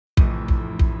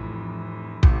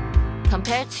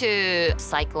Compared to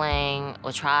cycling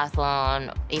or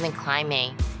triathlon, even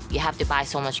climbing, you have to buy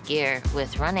so much gear.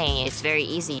 With running, it's very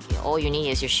easy. All you need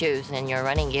is your shoes and your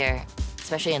running gear,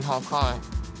 especially in Hong Kong.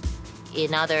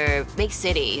 In other big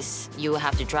cities, you will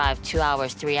have to drive 2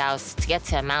 hours, 3 hours to get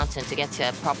to a mountain, to get to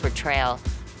a proper trail.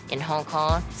 In Hong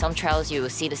Kong, some trails you will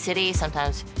see the city,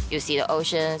 sometimes you'll see the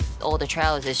ocean. All the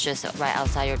trails is just right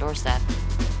outside your doorstep.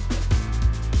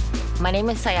 My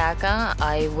name is Sayaka.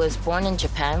 I was born in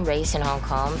Japan, raised in Hong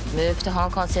Kong, moved to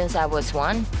Hong Kong since I was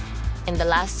 1. In the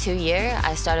last 2 years,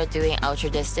 I started doing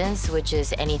ultra distance, which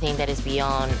is anything that is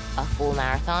beyond a full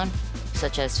marathon,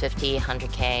 such as 50,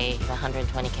 100K,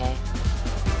 120K.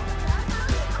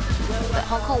 The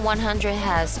Hong Kong 100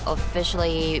 has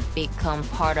officially become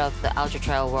part of the Ultra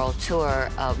Trail World Tour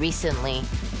recently,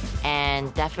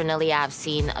 and definitely I've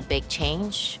seen a big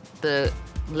change. The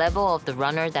level of the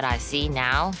runner that I see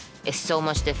now is so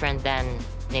much different than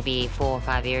maybe 4 or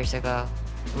 5 years ago.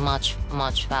 Much,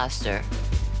 much faster.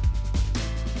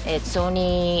 It's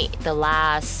only the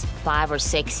last 5 or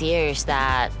 6 years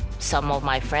that some of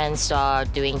my friends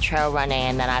start doing trail running,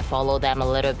 and then I follow them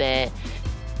a little bit.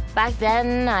 Back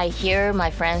then, I hear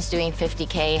my friends doing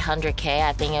 50K, 100K.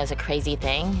 I think it was a crazy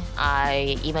thing.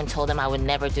 I even told them I would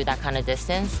never do that kind of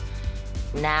distance.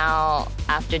 Now,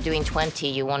 after doing 20,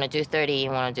 you want to do 30,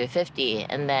 you want to do 50,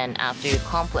 and then after you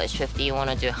accomplish 50, you want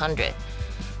to do 100.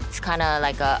 It's kind of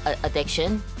like a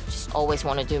addiction. Just always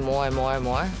want to do more and more and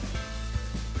more.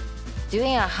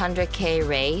 Doing a 100K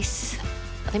race,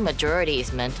 I think majority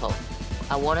is mental.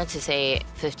 I wanted to say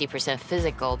 50%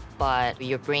 physical, but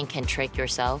your brain can trick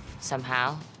yourself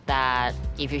somehow that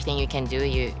if you think you can do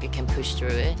it, you can push through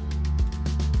it.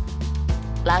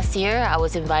 Last year, I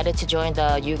was invited to join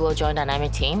the Yuglo Joint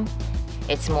Dynamic team.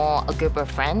 It's more a group of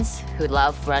friends who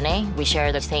love running. We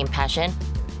share the same passion.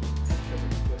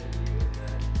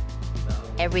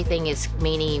 Everything is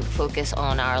mainly focused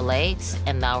on our legs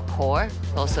and our core.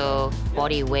 Also,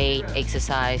 body weight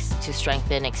exercise to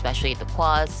strengthen especially the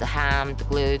quads, the ham, the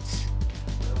glutes.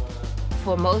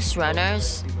 For most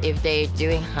runners, if they're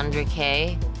doing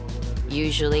 100K,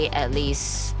 usually at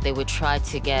least they would try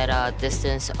to get a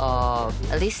distance of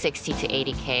at least 60 to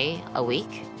 80K a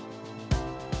week.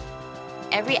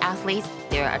 Every athlete,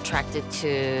 they're attracted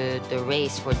to the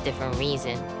race for different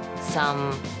reasons.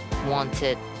 Some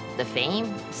wanted the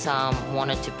fame, some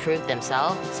wanted to prove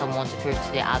themselves, some want to prove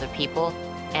to the other people,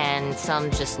 and some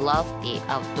just love the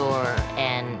outdoor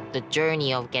and the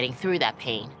journey of getting through that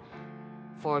pain.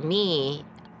 For me,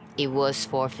 it was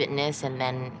for fitness, and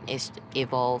then it's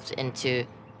evolved into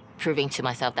proving to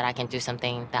myself that I can do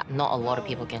something that not a lot of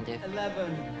people can do.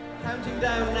 11, counting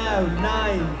down now,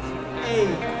 9, 8,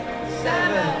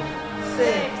 7,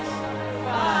 6,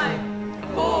 5,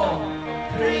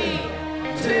 4, 3,